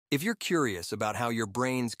If you're curious about how your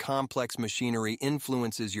brain's complex machinery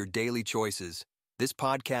influences your daily choices, this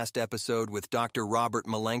podcast episode with Dr. Robert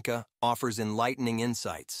Malenka offers enlightening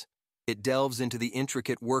insights. It delves into the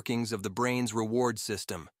intricate workings of the brain's reward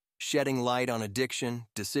system, shedding light on addiction,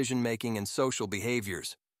 decision-making, and social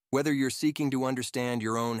behaviors. Whether you're seeking to understand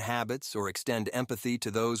your own habits or extend empathy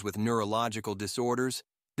to those with neurological disorders,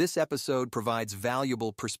 this episode provides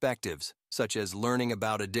valuable perspectives, such as learning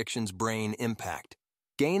about addiction's brain impact.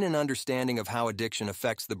 Gain an understanding of how addiction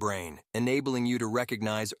affects the brain, enabling you to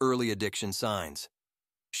recognize early addiction signs.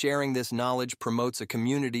 Sharing this knowledge promotes a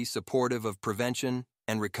community supportive of prevention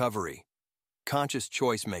and recovery. Conscious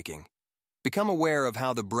choice making. Become aware of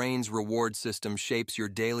how the brain's reward system shapes your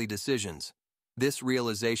daily decisions. This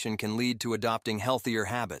realization can lead to adopting healthier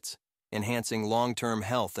habits, enhancing long-term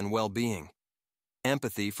health and well-being.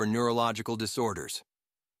 Empathy for neurological disorders.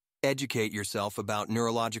 Educate yourself about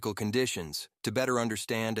neurological conditions to better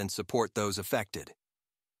understand and support those affected.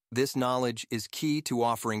 This knowledge is key to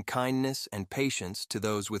offering kindness and patience to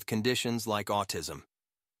those with conditions like autism.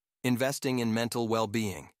 Investing in mental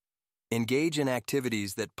well-being. Engage in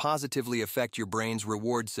activities that positively affect your brain's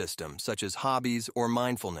reward system, such as hobbies or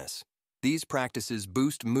mindfulness. These practices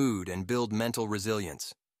boost mood and build mental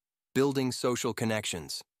resilience. Building social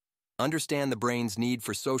connections. Understand the brain's need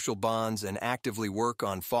for social bonds and actively work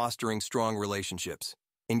on fostering strong relationships.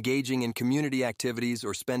 Engaging in community activities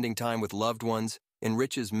or spending time with loved ones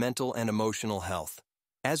enriches mental and emotional health.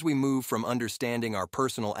 As we move from understanding our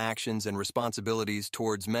personal actions and responsibilities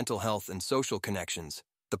towards mental health and social connections,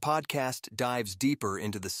 the podcast dives deeper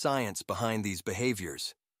into the science behind these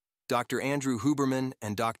behaviors. Dr. Andrew Huberman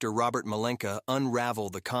and Dr. Robert Malenka unravel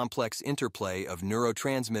the complex interplay of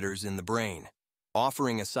neurotransmitters in the brain,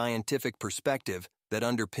 offering a scientific perspective that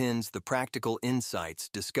underpins the practical insights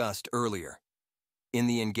discussed earlier. In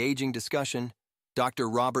the engaging discussion, Dr.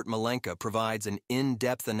 Robert Malenka provides an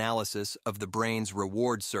in-depth analysis of the brain's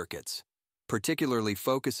reward circuits, particularly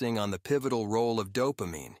focusing on the pivotal role of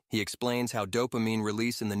dopamine. He explains how dopamine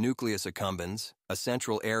release in the nucleus accumbens, a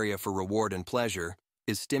central area for reward and pleasure,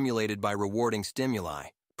 is stimulated by rewarding stimuli,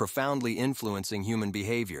 profoundly influencing human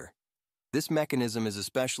behavior. This mechanism is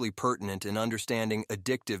especially pertinent in understanding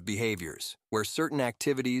addictive behaviors, where certain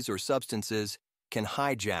activities or substances can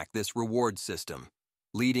hijack this reward system,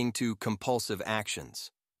 leading to compulsive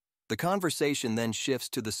actions. The conversation then shifts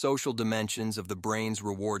to the social dimensions of the brain's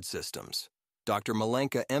reward systems. Dr.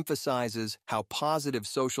 Malenka emphasizes how positive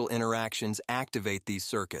social interactions activate these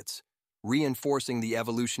circuits, reinforcing the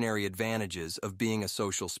evolutionary advantages of being a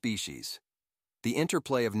social species. The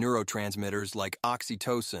interplay of neurotransmitters like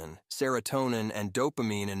oxytocin, serotonin, and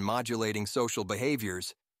dopamine in modulating social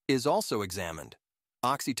behaviors is also examined.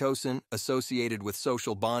 Oxytocin, associated with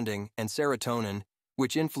social bonding, and serotonin,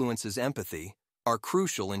 which influences empathy, are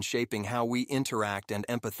crucial in shaping how we interact and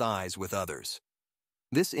empathize with others.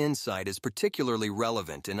 This insight is particularly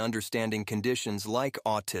relevant in understanding conditions like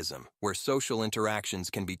autism, where social interactions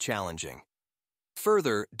can be challenging.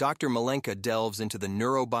 Further, Dr. Malenka delves into the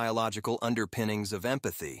neurobiological underpinnings of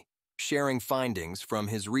empathy, sharing findings from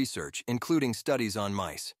his research, including studies on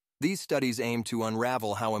mice. These studies aim to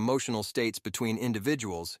unravel how emotional states between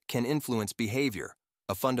individuals can influence behavior,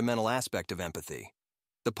 a fundamental aspect of empathy.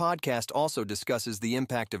 The podcast also discusses the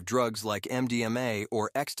impact of drugs like MDMA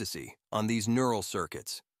or ecstasy on these neural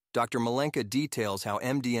circuits. Dr. Malenka details how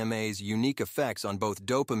MDMA's unique effects on both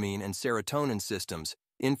dopamine and serotonin systems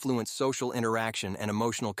influence social interaction and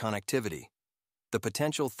emotional connectivity. The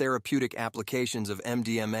potential therapeutic applications of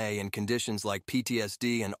MDMA in conditions like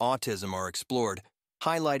PTSD and autism are explored,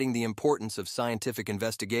 highlighting the importance of scientific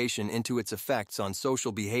investigation into its effects on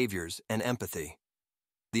social behaviors and empathy.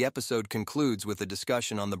 The episode concludes with a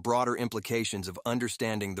discussion on the broader implications of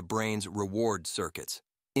understanding the brain's reward circuits.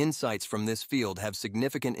 Insights from this field have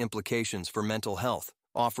significant implications for mental health,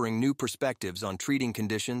 offering new perspectives on treating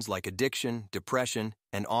conditions like addiction, depression,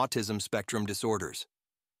 and autism spectrum disorders.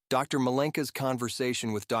 Dr. Malenka's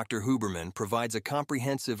conversation with Dr. Huberman provides a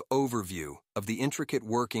comprehensive overview of the intricate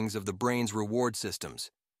workings of the brain's reward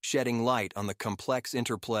systems, shedding light on the complex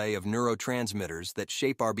interplay of neurotransmitters that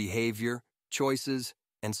shape our behavior, choices,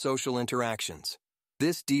 and social interactions.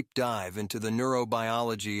 This deep dive into the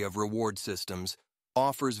neurobiology of reward systems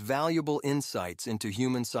offers valuable insights into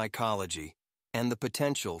human psychology and the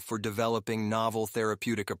potential for developing novel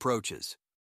therapeutic approaches.